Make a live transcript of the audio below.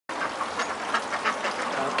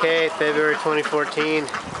Okay, February 2014.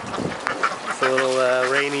 It's a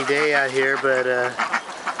little rainy day out here, but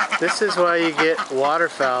this is why you get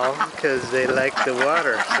waterfowl, because they like the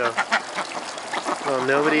water. So, well,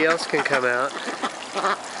 nobody else can come out.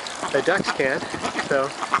 The ducks can. So,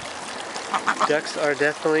 ducks are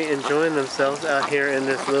definitely enjoying themselves out here in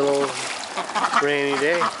this little rainy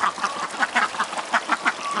day.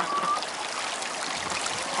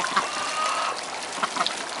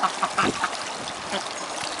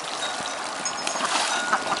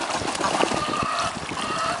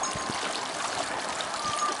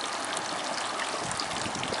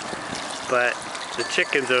 But the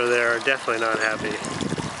chickens over there are definitely not happy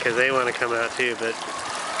because they want to come out too, but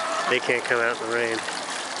they can't come out in the rain.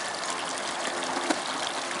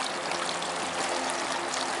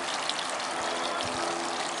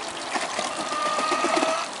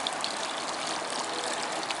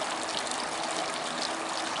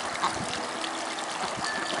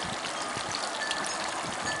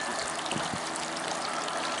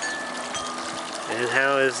 And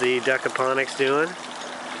how is the Duckaponics doing?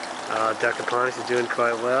 Duckaponics is doing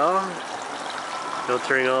quite well.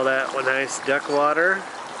 Filtering all that nice duck water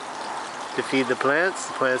to feed the plants.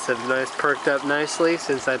 The plants have perked up nicely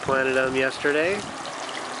since I planted them yesterday. And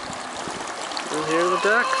here are the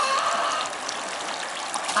ducks.